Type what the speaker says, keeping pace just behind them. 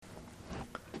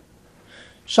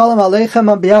Shalom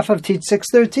Aleichem, on behalf of Teach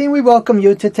 613, we welcome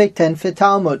you to take 10 for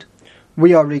Talmud.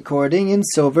 We are recording in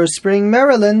Silver Spring,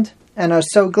 Maryland, and are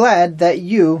so glad that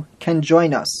you can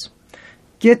join us.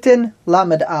 Gittin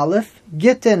Lamed Aleph,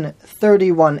 Gittin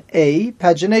 31a,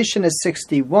 pagination is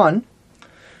 61,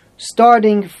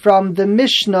 starting from the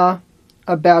Mishnah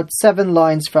about 7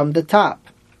 lines from the top.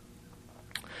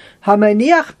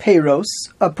 Hamaniach Peiros,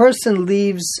 a person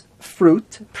leaves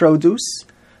fruit, produce,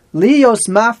 Lios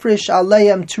mafrish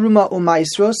aleim truma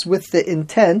umaisros, with the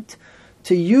intent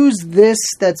to use this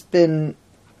that's been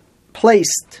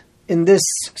placed in this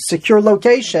secure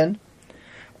location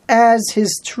as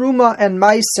his truma and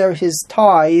meiser, his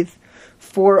tithe,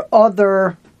 for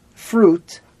other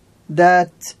fruit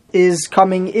that is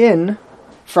coming in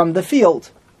from the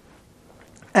field.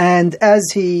 And as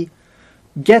he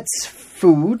gets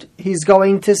food, he's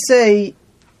going to say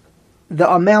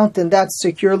the amount in that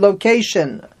secure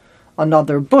location,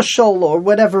 another bushel or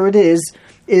whatever it is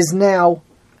now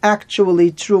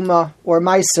actually truma or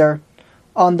meiser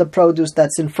on the produce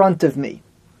that's in front of me.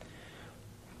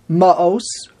 Ma'os,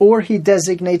 or he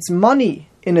designates money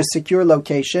in a secure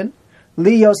location,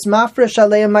 lios mafresh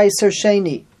alei meiser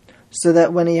sheni, so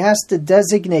that when he has to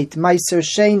designate meiser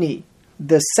sheni,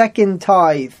 the second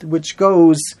tithe which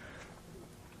goes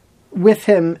with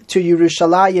him to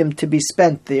Yerushalayim to be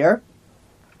spent there,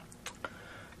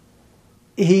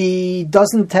 he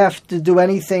doesn't have to do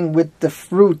anything with the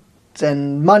fruit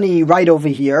and money right over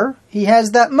here. He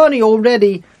has that money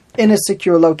already in a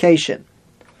secure location.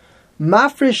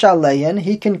 Mafrish alein,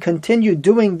 he can continue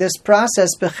doing this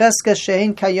process becheska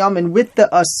shein kayamin, with the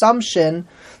assumption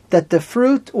that the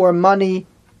fruit or money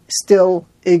still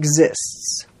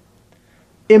exists.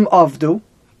 Im avdu,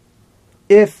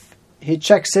 if he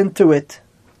checks into it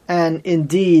and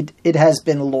indeed it has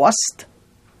been lost,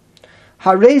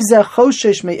 Rabbi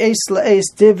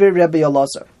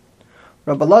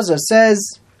Elazar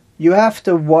says you have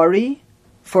to worry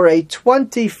for a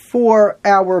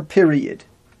 24-hour period.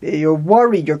 Your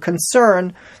worry, your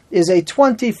concern is a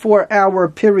 24-hour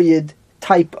period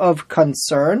type of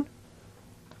concern.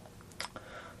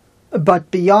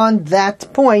 But beyond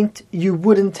that point, you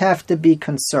wouldn't have to be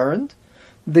concerned.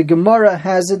 The Gemara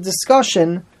has a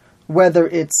discussion whether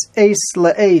it's ace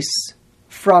la'ace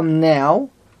from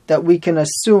now, that we can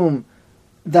assume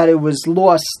that it was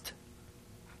lost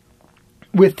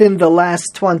within the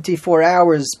last 24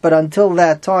 hours, but until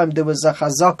that time there was a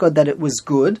chazakah that it was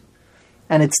good,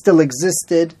 and it still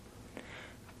existed.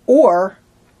 Or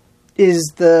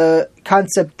is the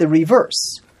concept the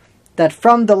reverse? That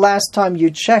from the last time you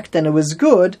checked and it was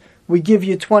good, we give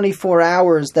you 24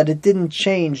 hours that it didn't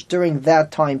change during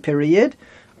that time period,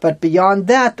 but beyond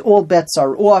that all bets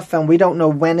are off and we don't know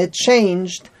when it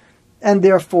changed, and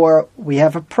therefore we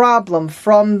have a problem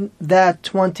from that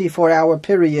 24-hour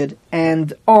period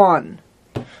and on.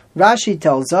 Rashi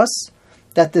tells us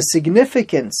that the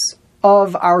significance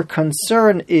of our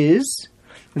concern is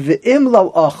v'im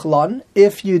lo achlan,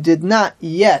 if you did not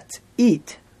yet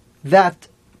eat that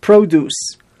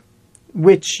produce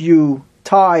which you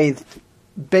tithed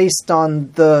based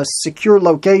on the secure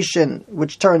location,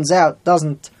 which turns out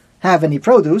doesn't have any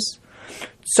produce,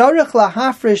 tzarich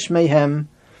lahafrish mehem,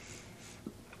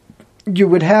 you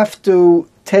would have to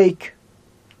take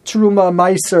truma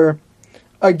meiser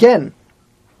again.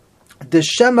 The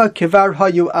shema kivar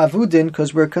hayu avudin,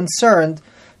 because we're concerned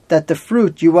that the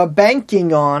fruit you are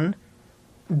banking on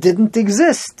didn't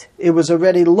exist. It was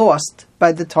already lost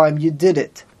by the time you did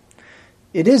it.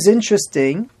 It is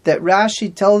interesting that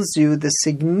Rashi tells you the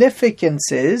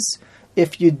significance is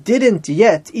if you didn't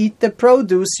yet eat the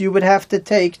produce, you would have to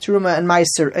take truma and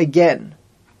meiser again.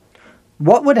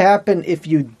 What would happen if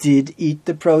you did eat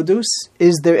the produce?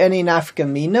 Is there any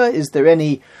nafkamina? Is there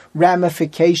any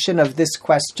ramification of this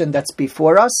question that's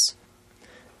before us?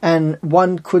 And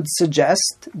one could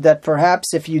suggest that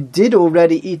perhaps if you did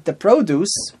already eat the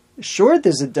produce, sure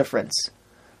there's a difference.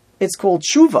 It's called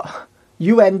tshuva.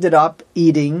 You ended up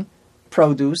eating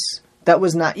produce that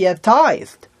was not yet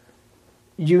tithed.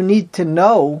 You need to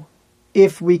know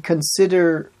if we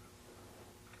consider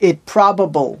it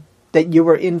probable that you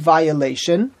were in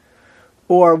violation,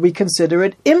 or we consider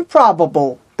it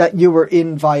improbable that you were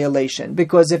in violation.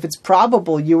 Because if it's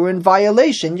probable you were in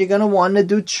violation, you're going to want to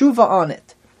do tshuva on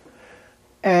it.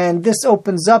 And this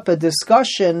opens up a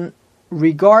discussion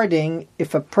regarding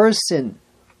if a person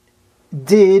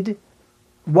did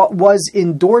what was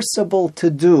endorsable to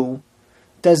do,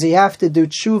 does he have to do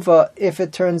tshuva if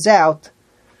it turns out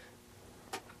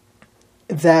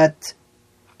that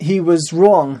he was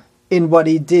wrong in what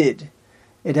he did?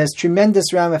 It has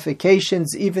tremendous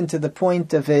ramifications, even to the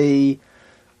point of a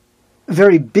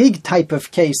very big type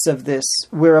of case of this,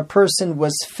 where a person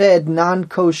was fed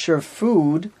non-kosher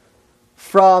food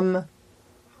from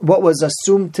what was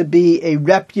assumed to be a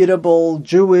reputable,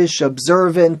 Jewish,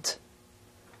 observant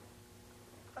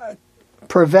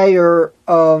purveyor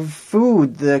of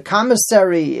food, the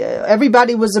commissary,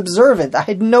 everybody was observant. I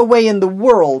had no way in the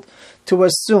world to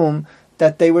assume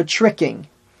that they were tricking.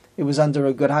 It was under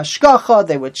a good hashgacha,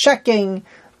 they were checking.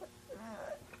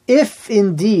 If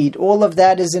indeed all of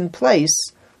that is in place,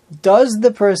 does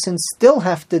the person still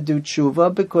have to do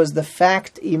tshuva because the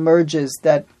fact emerges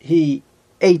that he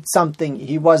ate something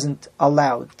he wasn't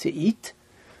allowed to eat,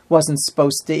 wasn't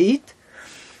supposed to eat?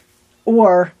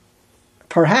 Or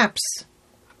perhaps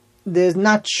there's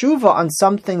not tshuva on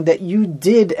something that you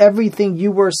did everything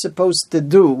you were supposed to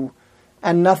do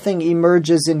and nothing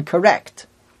emerges incorrect.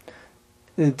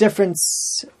 The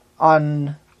difference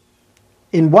in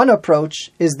one approach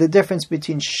is the difference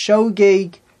between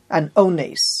shogeg and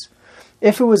ones.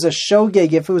 If it was a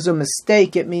shogeg, if it was a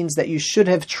mistake, it means that you should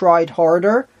have tried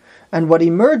harder, and what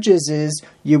emerges is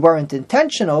you weren't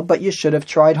intentional, but you should have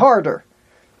tried harder,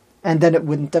 and then it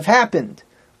wouldn't have happened.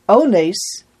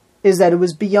 Ones is that it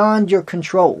was beyond your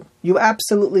control. You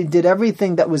absolutely did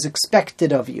everything that was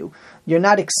expected of you. You're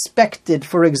not expected,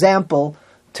 for example,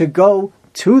 to go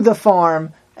to the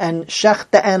farm and shech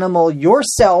the animal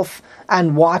yourself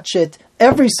and watch it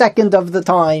every second of the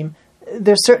time.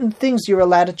 There's certain things you're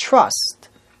allowed to trust,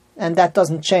 and that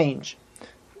doesn't change.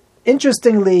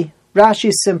 Interestingly,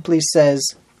 Rashi simply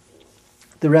says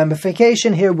the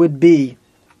ramification here would be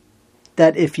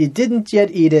that if you didn't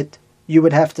yet eat it, you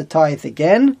would have to tithe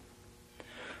again,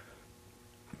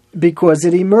 because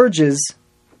it emerges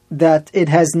that it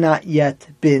has not yet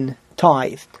been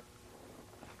tithed.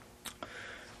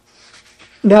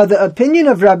 Now, the opinion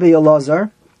of Rabbi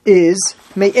Elazar is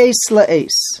me'es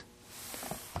la'es,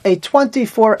 a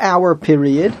 24-hour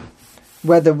period,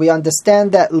 whether we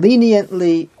understand that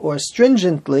leniently or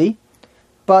stringently,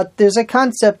 but there's a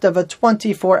concept of a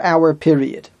 24-hour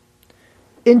period.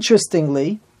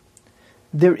 Interestingly,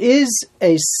 there is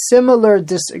a similar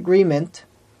disagreement,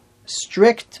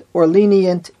 strict or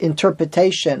lenient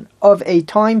interpretation of a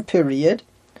time period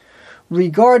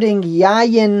regarding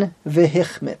yayin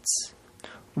v'hichmitz,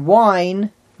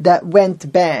 wine that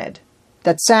went bad,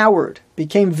 that soured,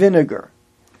 became vinegar.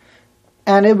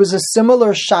 And it was a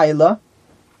similar shaila.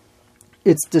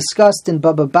 It's discussed in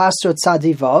Baba Basra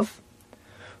Tzadivav,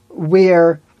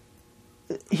 where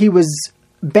he was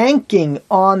banking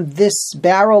on this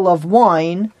barrel of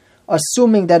wine,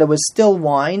 assuming that it was still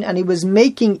wine, and he was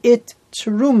making it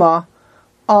teruma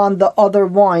on the other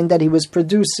wine that he was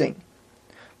producing.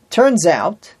 Turns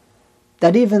out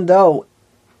that even though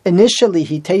initially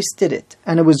he tasted it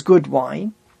and it was good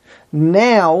wine,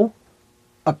 now,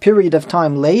 a period of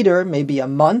time later, maybe a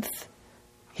month,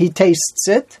 he tastes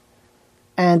it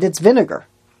and it's vinegar.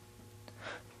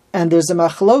 And there's a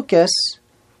machlokes,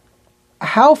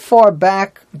 how far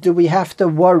back do we have to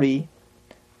worry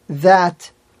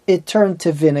that it turned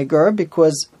to vinegar?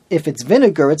 Because if it's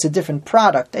vinegar, it's a different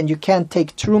product, and you can't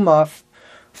take truma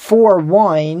for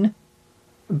wine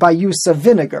by use of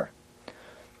vinegar.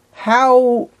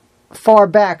 How far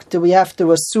back do we have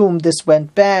to assume this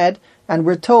went bad? And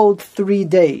we're told 3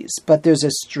 days, but there's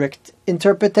a strict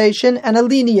interpretation and a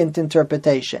lenient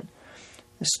interpretation.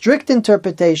 The strict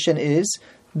interpretation is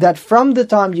that from the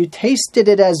time you tasted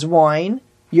it as wine,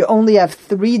 you only have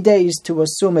 3 days to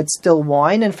assume it's still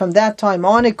wine, and from that time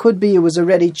on, it could be it was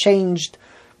already changed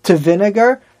to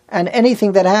vinegar, and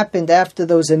anything that happened after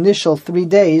those initial 3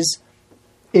 days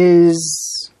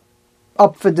is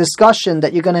up for discussion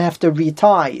that you're going to have to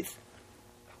retithe.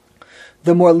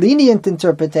 The more lenient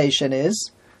interpretation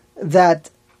is that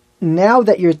now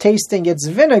that you're tasting its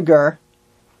vinegar,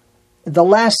 the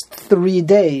last 3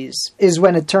 days is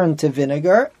when it turned to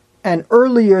vinegar, and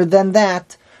earlier than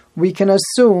that, we can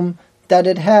assume that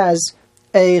it has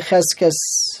a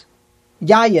cheskes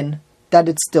yayin, that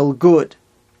it's still good.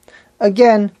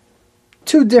 Again,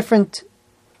 two different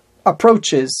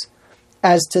approaches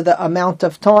as to the amount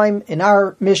of time. In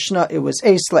our Mishnah, it was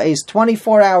eis la'eis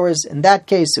 24 hours. In that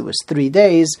case, it was 3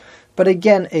 days. But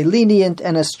again, a lenient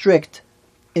and a strict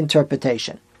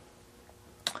interpretation.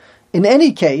 In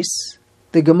any case,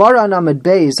 the Gemara on Amud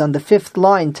Beis on the 5th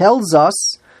line tells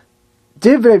us,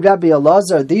 Divrei Rabbi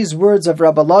Elazar, these words of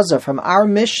Rabbi Elazar from our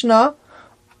Mishnah,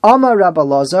 Amar Rabbi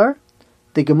Elazar,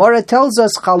 the Gemara tells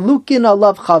us, Chalukin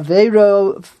alav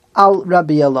chaveiro al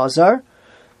Rabbi Elazar.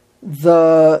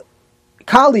 The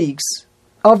colleagues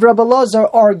of Rabbi Elazar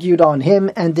argued on him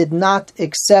and did not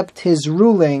accept his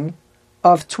ruling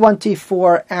of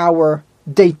 24-hour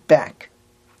date back.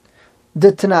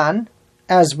 The Tanan,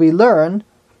 as we learn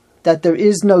that there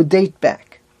is no date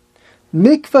back.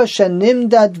 Mikvah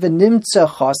shenimdad v'nimtza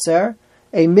chaser,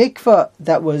 a mikvah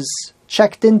that was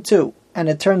checked into and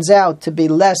it turns out to be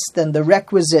less than the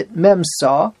requisite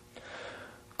memsa.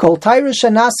 Kol tayra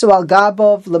shenasu al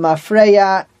gabov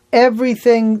lemafreya,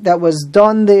 everything that was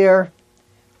done there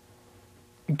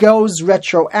goes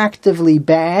retroactively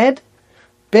bad.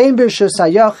 Bein b'rshus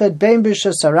hayachid, bein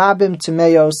b'rshus harabim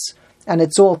tameos, and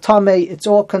it's all tamei, it's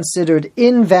all considered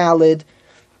invalid.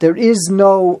 There is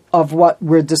no of what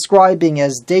we're describing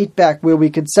as date back where we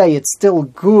could say it's still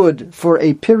good for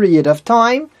a period of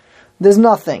time. There's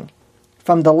nothing.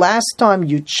 From the last time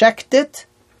you checked it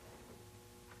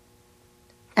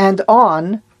and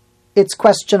on, it's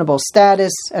questionable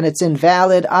status and it's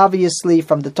invalid. Obviously,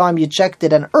 from the time you checked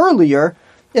it and earlier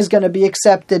is going to be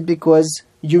accepted because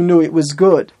you knew it was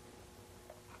good.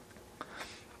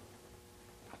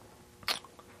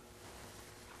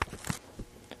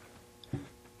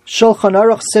 Shulchan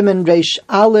Aruch Siman Reish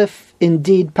Aleph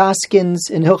indeed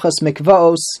paskins in Hilchas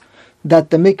Mikvaos that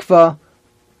the mikvah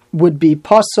would be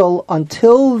pasul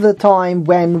until the time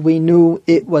when we knew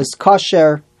it was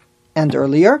kosher and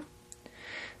earlier.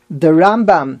 The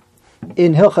Rambam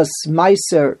in Hilchas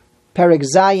Meiser Perek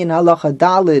Zayin Halacha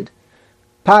Dalid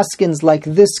paskins like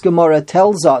this Gemara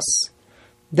tells us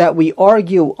that we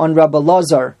argue on Rabbi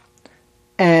Lazar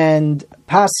and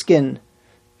paskin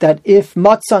that if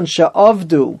matzan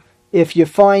she'avdu, if you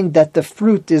find that the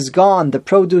fruit is gone, the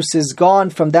produce is gone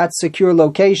from that secure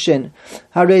location,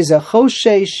 hareza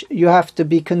choshesh, you have to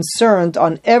be concerned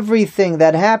on everything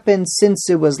that happened since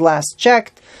it was last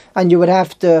checked, and you would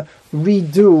have to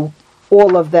redo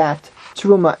all of that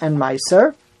truma and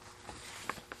meiser.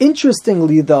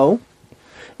 Interestingly, though,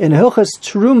 in Hilchas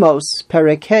Trumos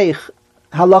Perek Hey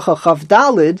Halacha Chav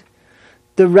Dalid,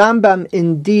 the Rambam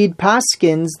indeed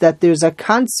paskins that there's a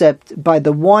concept by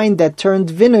the wine that turned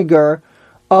vinegar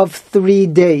of 3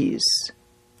 days,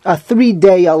 a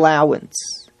 3-day allowance.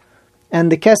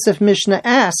 And the Kesef Mishnah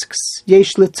asks,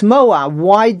 Yesh Litmoa,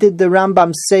 why did the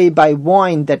Rambam say by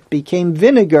wine that became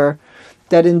vinegar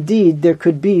that indeed there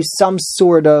could be some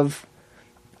sort of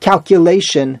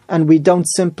calculation and we don't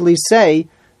simply say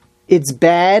it's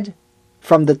bad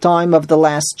from the time of the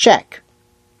last check?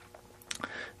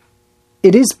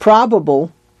 It is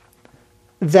probable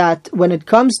that when it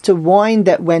comes to wine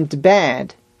that went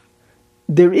bad,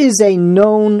 there is a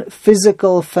known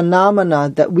physical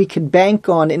phenomena that we could bank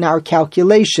on in our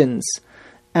calculations.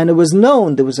 And it was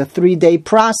known, there was a 3-day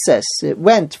process. It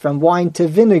went from wine to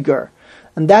vinegar.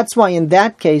 And that's why in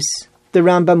that case, the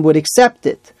Rambam would accept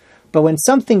it. But when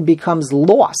something becomes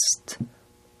lost,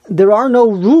 there are no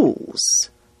rules,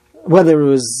 whether it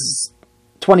was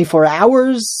 24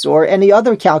 hours or any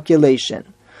other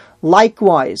calculation.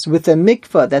 Likewise, with a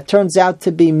mikvah that turns out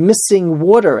to be missing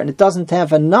water and it doesn't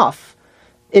have enough,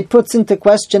 it puts into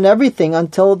question everything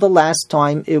until the last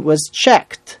time it was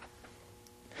checked.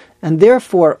 And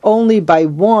therefore, only by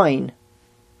wine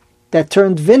that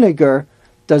turned vinegar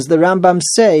does the Rambam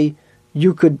say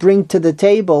you could bring to the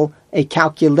table a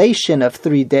calculation of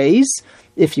 3 days.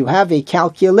 If you have a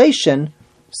calculation,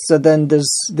 so then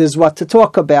there's what to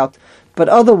talk about. But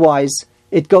otherwise,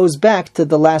 it goes back to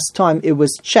the last time it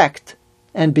was checked,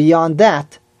 and beyond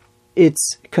that,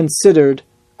 it's considered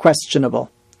questionable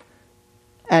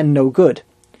and no good.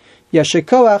 Yasher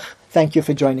koach, thank you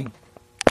for joining.